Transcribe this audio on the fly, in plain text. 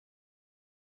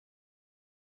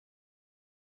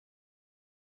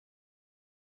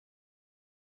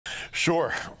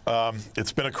Sure.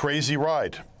 It's been a crazy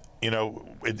ride. You know,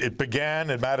 it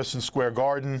began at Madison Square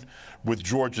Garden with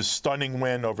George's stunning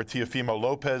win over Teofimo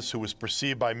Lopez, who was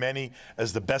perceived by many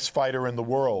as the best fighter in the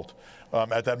world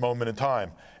at that moment in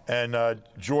time. And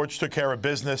George took care of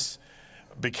business,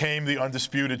 became the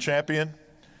undisputed champion.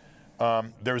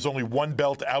 There's only one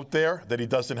belt out there that he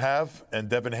doesn't have, and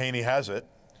Devin Haney has it.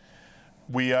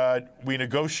 We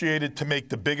negotiated to make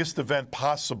the biggest event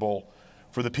possible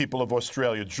for the people of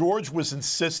Australia. George was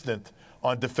insistent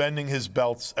on defending his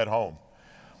belts at home.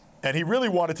 And he really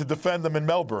wanted to defend them in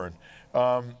Melbourne.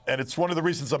 And it's one of the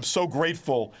reasons I'm so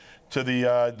grateful to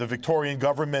the Victorian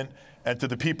government and to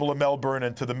the people of Melbourne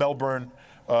and to the Melbourne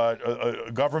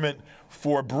government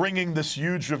for bringing this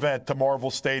huge event to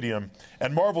Marvel Stadium.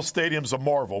 And Marvel Stadium's a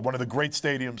marvel, one of the great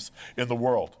stadiums in the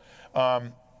world.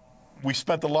 We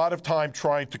spent a lot of time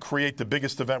trying to create the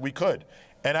biggest event we could.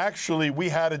 And actually, we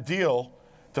had a deal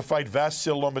to fight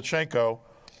Vasyl Lomachenko,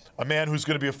 a man who's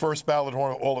going to be a first ballot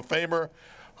Hall of Famer,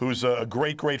 who's a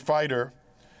great, great fighter.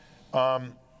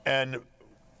 And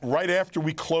right after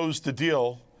we closed the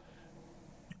deal,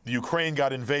 the Ukraine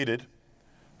got invaded.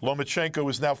 Lomachenko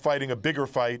is now fighting a bigger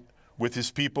fight with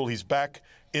his people. He's back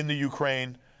in the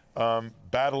Ukraine,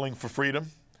 battling for freedom.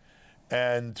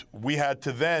 And we had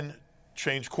to then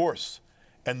change course.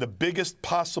 And the biggest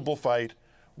possible fight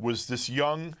was this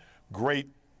young, great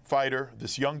fighter,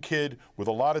 this young kid with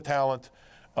a lot of talent,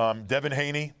 Devin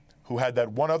Haney, who had that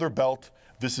one other belt.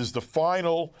 This is the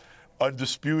final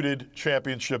undisputed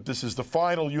championship. This is the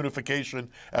final unification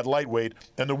at lightweight.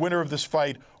 And the winner of this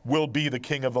fight will be the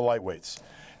king of the lightweights.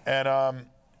 And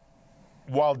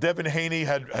while Devin Haney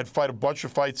had fought a bunch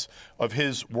of fights of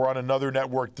his were on another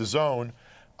network, DAZN,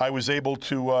 I was able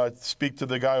to speak to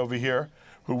the guy over here,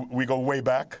 who we go way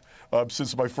back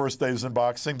since my first days in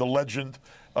boxing, the legend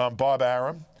Bob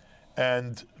Arum.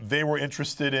 And they were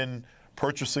interested in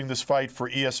purchasing this fight for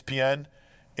ESPN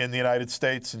in the United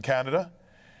States and Canada.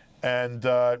 And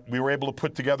we were able to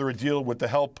put together a deal with the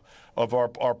help of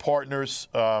our partners,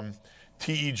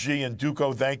 TEG and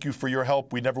Duco. Thank you for your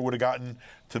help. We never would have gotten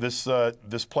to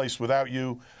this place without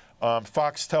you.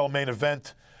 Foxtel Main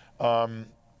Event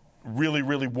really,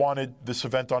 really wanted this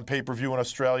event on pay-per-view in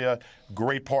Australia.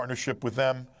 Great partnership with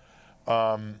them.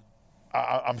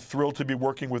 I'm thrilled to be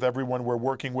working with everyone we're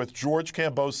working with. George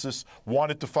Kambosos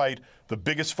wanted to fight the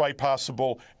biggest fight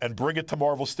possible and bring it to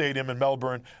Marvel Stadium in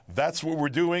Melbourne. That's what we're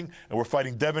doing, and we're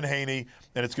fighting Devin Haney,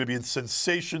 and it's going to be a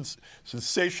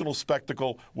sensational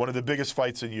spectacle, one of the biggest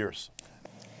fights in years.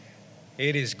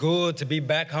 It is good to be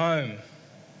back home.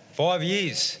 5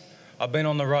 years I've been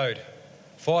on the road.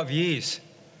 5 years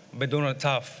I've been doing it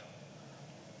tough.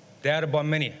 Doubted by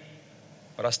many,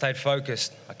 but I stayed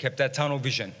focused. I kept that tunnel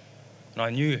vision. And I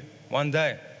knew one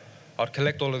day I'd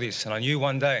collect all of this, and I knew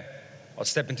one day I'd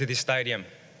step into this stadium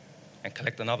and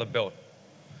collect another belt.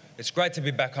 It's great to be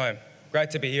back home,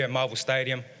 great to be here at Marvel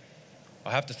Stadium.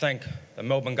 I have to thank the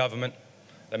Melbourne government,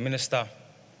 the minister,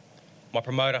 my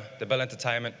promoter, the Bell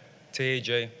Entertainment,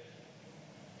 TEG,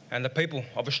 and the people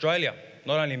of Australia,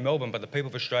 not only Melbourne, but the people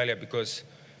of Australia, because,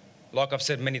 like I've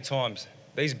said many times,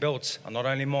 these belts are not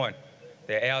only mine,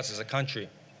 they're ours as a country.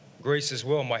 Greece as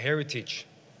well, my heritage.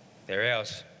 They're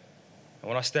ours. And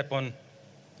when I step on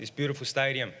this beautiful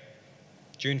stadium,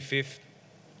 June 5th,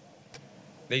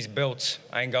 these belts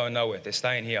ain't going nowhere. They're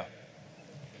staying here.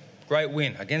 Great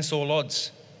win against all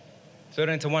odds.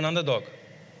 13-1 underdog.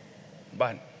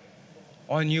 But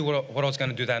I knew what I was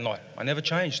going to do that night. I never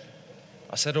changed.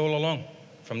 I said all along,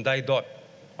 from day dot,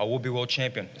 I will be world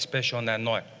champion, especially on that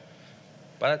night.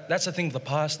 But that's the thing of the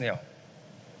past now.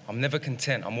 I'm never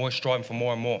content. I'm always striving for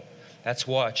more and more. That's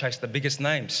why I chased the biggest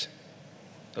names.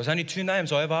 There was only 2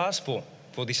 names I ever asked for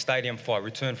this stadium fight,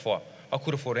 return fight. I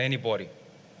could have fought anybody.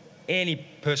 Any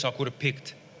person I could have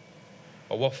picked.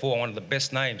 But what for? I wanted the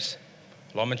best names.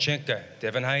 Lomachenko,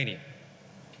 Devin Haney.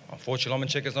 Unfortunately,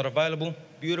 Lomachenko's not available.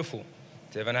 Beautiful.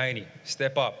 Devin Haney,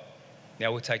 step up.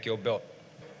 Now we'll take your belt.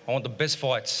 I want the best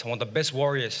fights. I want the best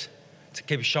warriors to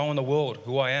keep showing the world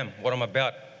who I am, what I'm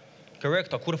about.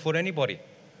 Correct, I could have fought anybody.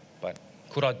 But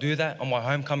could I do that on my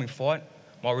homecoming fight,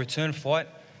 my return fight,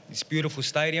 this beautiful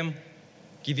stadium,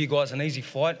 give you guys an easy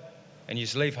fight, and you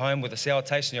just leave home with a sour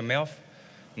taste in your mouth?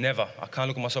 Never. I can't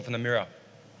look at myself in the mirror.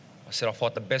 I said I'll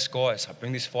fight the best guys. I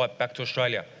bring this fight back to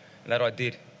Australia, and that I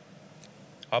did.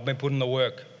 I've been putting the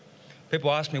work. People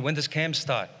ask me, when does Cam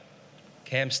start?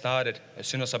 Cam started as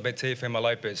soon as I beat Teofimo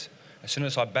Lopez. As soon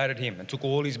as I battered him and took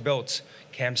all his belts,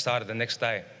 Cam started the next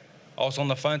day. I was on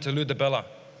the phone to Lou DiBella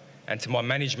and to my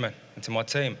management and to my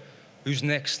team. Who's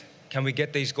next? Can we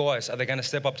get these guys? Are they going to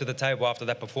step up to the table after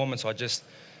that performance I just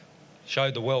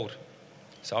showed the world?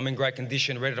 So I'm in great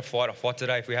condition, ready to fight. I'll fight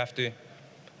today if we have to.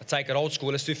 I take it old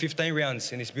school. Let's do 15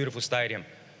 rounds in this beautiful stadium.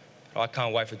 I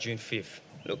can't wait for June 5th.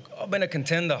 Look, I've been a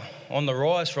contender on the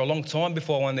rise for a long time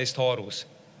before I won these titles.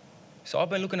 So I've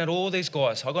been looking at all these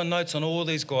guys. I've got notes on all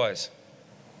these guys.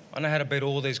 I know how to beat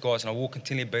all these guys, and I will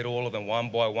continue to beat all of them one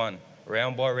by one,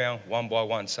 round by round, one by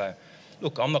one. So,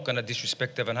 look, I'm not going to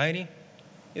disrespect Devin Haney.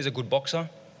 He's a good boxer,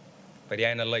 but he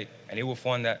ain't elite, and he will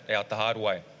find that out the hard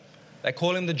way. They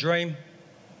call him the dream,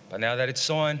 but now that it's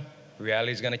signed,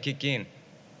 reality is going to kick in.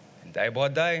 And day by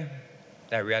day,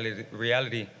 that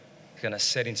reality is going to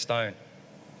set in stone.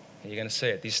 And you're going to see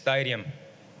it. This stadium,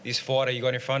 this fighter you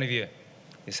got in front of you,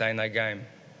 this ain't no game.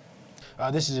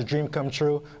 This is a dream come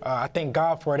true. I thank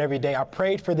God for it every day. I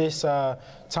prayed for this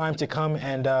time to come,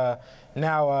 and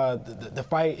now the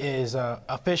fight is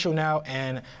official now,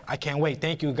 and I can't wait.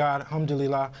 Thank you, God.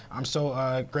 Alhamdulillah. I'm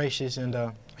so gracious, and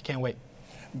I can't wait.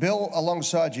 Bill,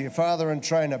 alongside you, your father and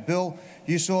trainer. Bill,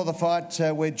 you saw the fight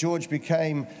where George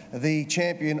became the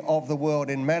champion of the world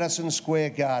in Madison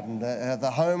Square Garden,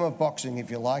 the home of boxing, if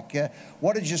you like.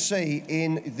 What did you see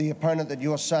in the opponent that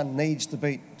your son needs to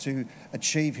beat to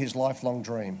achieve his lifelong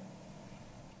dream?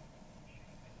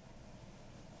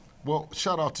 Well,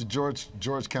 shout out to George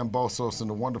Kambosos and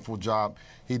the wonderful job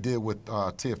he did with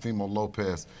Teofimo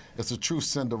Lopez. It's a true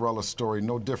Cinderella story,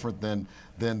 no different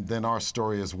than our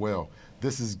story as well.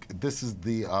 This is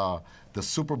the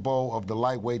Super Bowl of the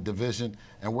lightweight division,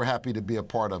 and we're happy to be a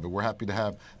part of it. We're happy to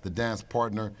have the dance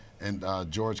partner and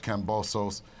George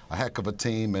Kambosos, a heck of a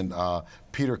team, and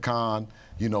Peter Kahn,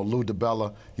 Lou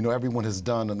DiBella. Everyone has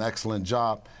done an excellent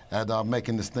job at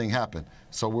making this thing happen.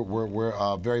 So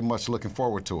we're very much looking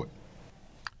forward to it.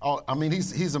 Oh, I mean,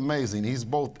 he's amazing. He's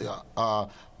both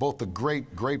a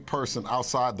great person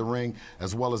outside the ring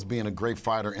as well as being a great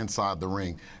fighter inside the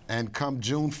ring. And come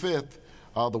June 5th,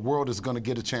 the world is going to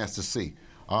get a chance to see.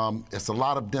 It's a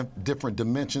lot of different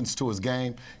dimensions to his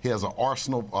game. He has an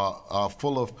arsenal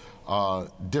full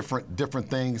of different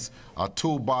things, a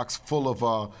toolbox full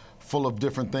of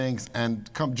different things.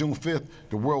 And come June 5th,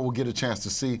 the world will get a chance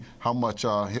to see how much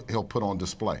he'll put on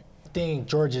display. I think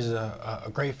George is a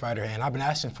great fighter, and I've been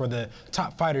asking for the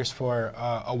top fighters for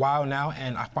a while now,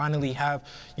 and I finally have,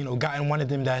 gotten one of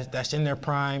them that's in their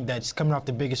prime, that's coming off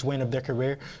the biggest win of their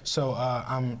career. So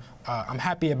I'm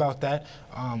happy about that.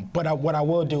 But what I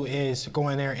will do is go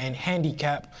in there and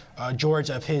handicap George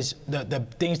of the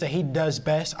things that he does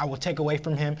best. I will take away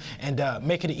from him and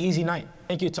make it an easy night.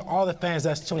 Thank you to all the fans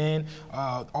that's tuning in,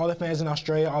 all the fans in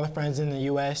Australia, all the fans in the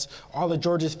U.S., all of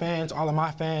George's fans, all of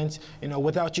my fans.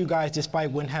 Without you guys, this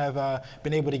fight wouldn't have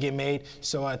been able to get made.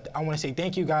 So I want to say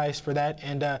thank you guys for that.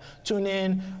 And tune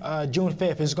in June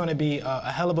 5th. It's going to be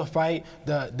a hell of a fight,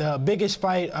 the biggest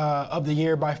fight of the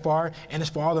year by far, and it's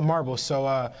for all the marbles.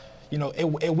 So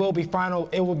it will be final.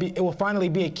 It will finally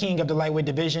be a king of the lightweight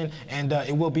division, and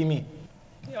it will be me.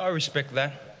 Yeah, I respect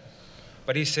that.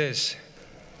 But he says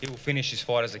he will finish his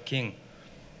fight as a king.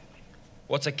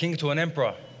 What's a king to an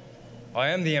emperor? I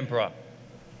am the emperor.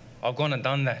 I've gone and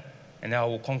done that, and now I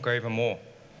will conquer even more.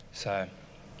 So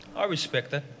I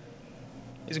respect it.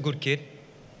 He's a good kid.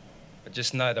 But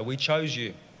just know that we chose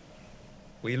you.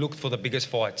 We looked for the biggest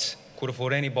fights. Could have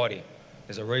fought anybody.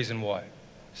 There's a reason why.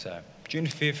 So June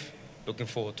 5th, looking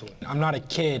forward to it. I'm not a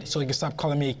kid, so he can stop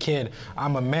calling me a kid.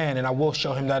 I'm a man, and I will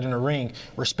show him that in the ring.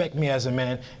 Respect me as a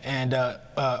man, and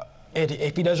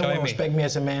if he doesn't want to respect me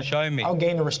as a man, I'll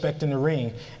gain the respect in the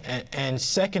ring. And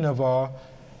second of all,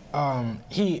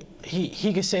 he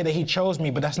could say that he chose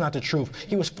me, but that's not the truth.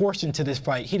 He was forced into this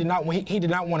fight. He did not want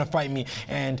to fight me,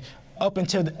 and up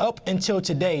until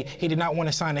today, he did not want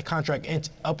to sign a contract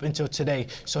up until today.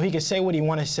 So he could say what he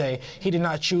want to say. He did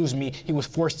not choose me. He was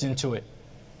forced into it.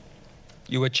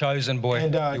 You were chosen, boy.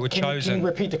 And, you were chosen. Can you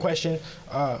repeat the question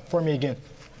for me again?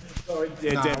 Sorry,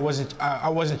 no, I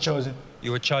wasn't chosen.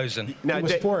 You were chosen. No, he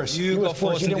was forced. You got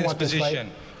forced into this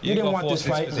position. You didn't want this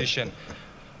fight.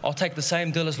 I'll take the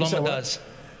same deal as Loma does.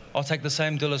 I'll take the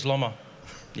same deal as Loma.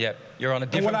 Yeah, you're on a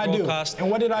different broadcast. And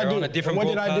what did I do? You're on a different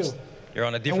broadcast. You're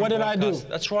on a different broadcast. And what did I do?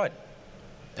 That's right.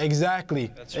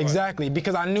 Exactly. That's right. Exactly.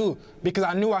 Because I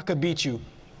knew I could beat you.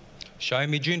 Show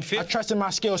me June 5th. I trusted my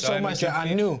skills so much that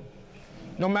I knew.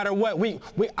 No matter what,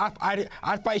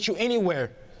 I'd fight you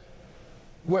anywhere,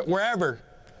 wherever.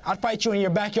 I'd fight you in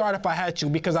your backyard if I had to,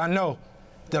 because I know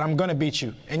that I'm gonna beat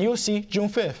you. And you'll see June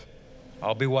 5th.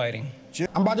 I'll be waiting.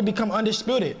 I'm about to become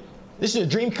undisputed. This is a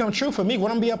dream come true for me.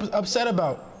 What am I be upset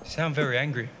about? You sound very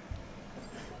angry. You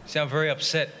sound very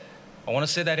upset. I want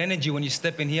to see that energy when you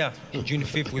step in here on June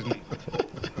 5th with me.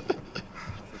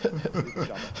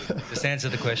 Just answer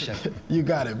the question. You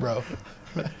got it, bro.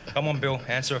 Come on, Bill,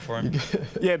 answer it for him.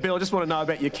 Yeah, Bill, I just want to know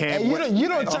about your camp. Hey, you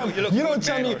don't tell me what to do.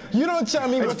 You don't tell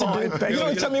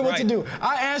me what to do.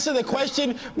 I answer the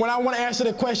question when I want to answer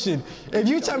the question. If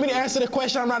you tell me to answer the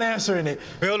question, I'm not answering it.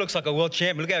 Bill looks like a world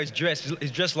champion. Look how he's dressed.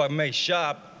 He's dressed like me,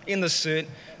 sharp, in the suit.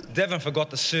 Devin forgot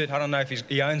the suit. I don't know if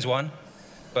he owns one,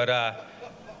 but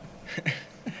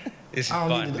this is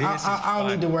fun. I don't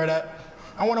need to wear that.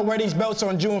 I want to wear these belts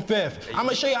on June 5th. I'm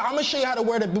gonna show you how to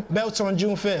wear the belts on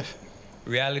June 5th.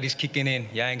 Reality's kicking in.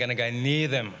 You ain't gonna go near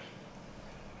them.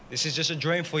 This is just a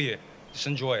dream for you. Just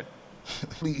enjoy it.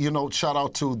 You know, shout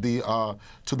out to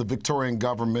the Victorian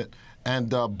government and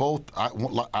both.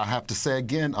 I have to say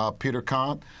again, Peter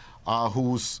Khan,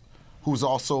 who's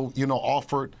also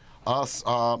offered us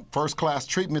first-class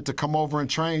treatment to come over and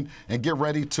train and get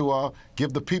ready to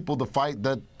give the people the fight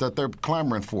that they're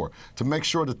clamoring for, to make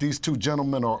sure that these two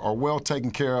gentlemen are well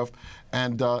taken care of,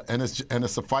 and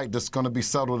it's a fight that's going to be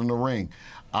settled in the ring.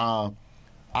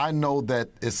 I know that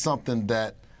it's something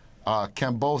that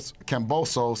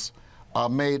Kambosos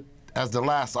made as the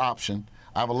last option.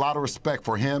 I have a lot of respect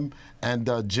for him and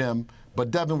Jim, but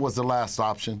Devin was the last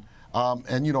option.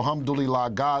 And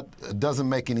alhamdulillah, God doesn't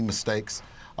make any mistakes.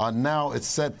 Now it's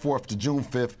set forth to June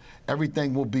 5th.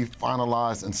 Everything will be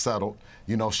finalized and settled.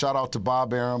 Shout out to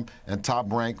Bob Arum and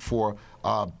Top Rank for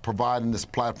providing this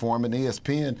platform. And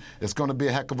ESPN, it's going to be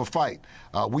a heck of a fight.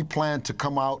 We plan to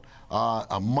come out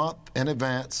a month in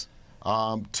advance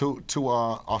to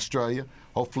Australia.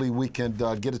 Hopefully we can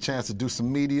get a chance to do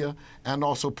some media and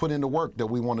also put in the work that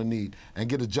we want to need and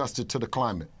get adjusted to the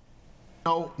climate.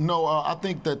 No, I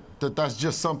think that's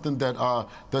just something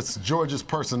that's George's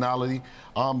personality.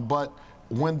 But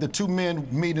when the two men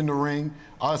meet in the ring,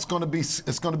 it's going to be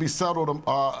settled.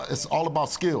 It's all about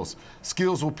skills.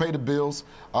 Skills will pay the bills.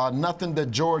 Nothing that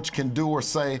George can do or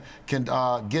say can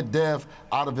get Dev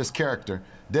out of his character.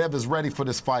 Dev is ready for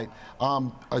this fight.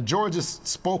 George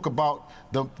spoke about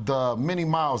the many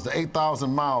miles, the 8,000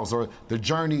 miles, or the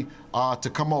journey to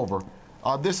come over.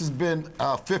 This has been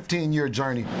a 15-year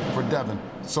journey for Devin.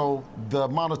 So the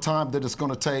amount of time that it's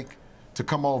going to take to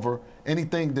come over,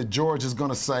 anything that George is going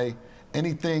to say,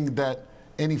 anything that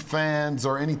any fans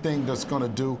or anything that's going to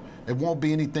do, it won't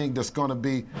be anything that's going to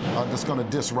be that's going to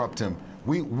disrupt him.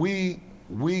 We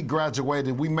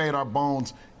graduated. We made our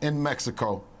bones in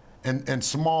Mexico, in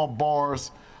small bars,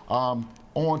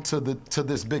 onto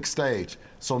this big stage.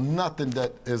 So nothing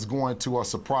that is going to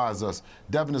surprise us.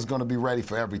 Devin is going to be ready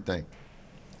for everything.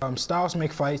 Styles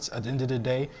make fights at the end of the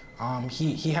day.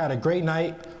 He had a great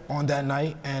night on that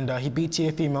night, and he beat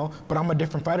Teofimo, but I'm a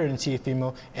different fighter than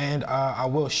Teofimo, and I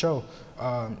will show.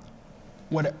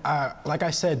 Like I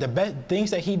said, the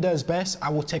things that he does best, I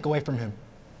will take away from him.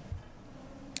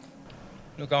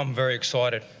 Look, I'm very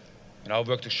excited. I've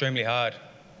worked extremely hard.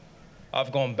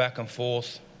 I've gone back and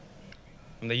forth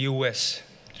from the US,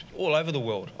 all over the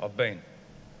world I've been,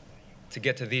 to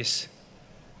get to this.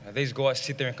 These guys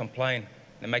sit there and complain.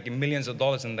 They're making millions of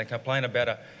dollars and they complain about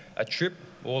a trip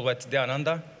all the way to down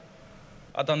under.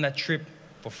 I've done that trip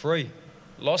for free,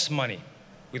 lost money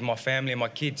with my family and my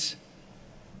kids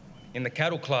in the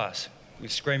cattle class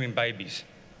with screaming babies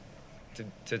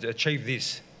to achieve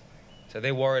this. So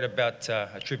they're worried about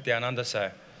a trip down under,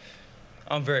 so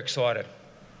I'm very excited.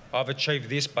 I've achieved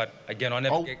this, but again, I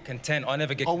never get content.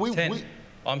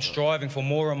 I'm striving for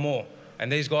more and more.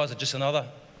 And these guys are just another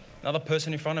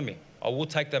person in front of me. I will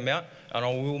take them out, and I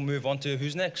will move on to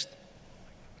who's next.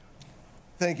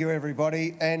 Thank you,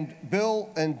 everybody. And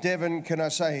Bill and Devin, can I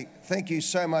say thank you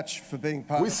so much for being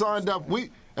part of this.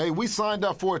 We signed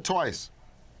up for it twice.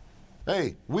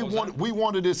 Hey, we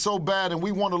wanted it so bad, and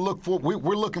we want to look for. We're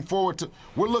looking forward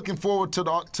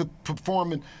to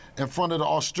performing in front of the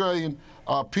Australian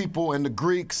people and the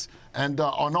Greeks and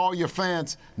on all your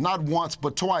fans, not once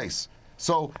but twice.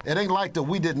 So it ain't like that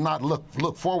we did not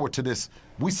look forward to this.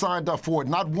 We signed up for it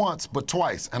not once but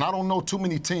twice, and I don't know too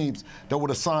many teams that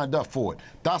would have signed up for it.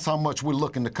 That's how much we're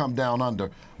looking to come down under,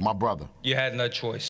 my brother. You had no choice.